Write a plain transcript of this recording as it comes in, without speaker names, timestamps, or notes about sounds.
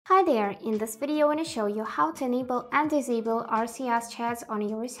Hi there, in this video I want to show you how to enable and disable RCS chats on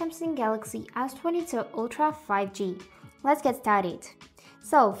your Samsung Galaxy S22 Ultra 5G. Let's get started.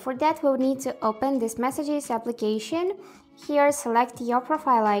 So for that we'll need to open this messages application. Here select your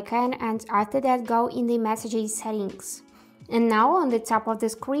profile icon and after that go in the messages settings. And now on the top of the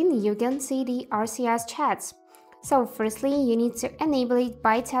screen you can see the RCS chats. So firstly you need to enable it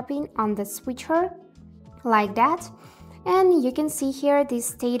by tapping on the switcher like that. And you can see here the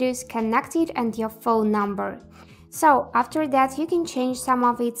status connected and your phone number. So after that you can change some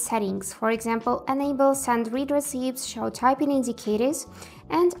of its settings. For example, enable send read receipts, show typing indicators,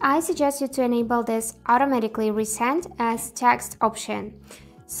 and I suggest you to enable this automatically resend as text option.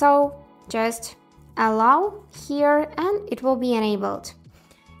 So just allow here and it will be enabled.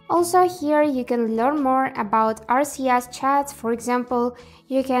 Also here you can learn more about RCS chats. For example,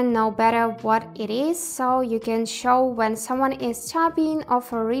 you can know better what it is, so you can show when someone is tapping or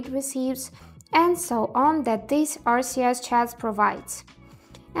for read receipts and so on that this RCS chats provides.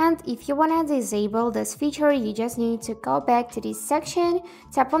 And if you want to disable this feature, you just need to go back to this section,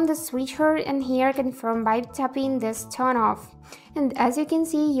 tap on the switcher and here confirm by tapping this turn off. And as you can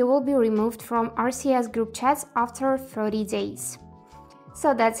see, you will be removed from RCS group chats after 30 days.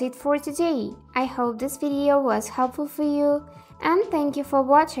 So that's it for today. I hope this video was helpful for you and thank you for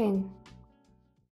watching.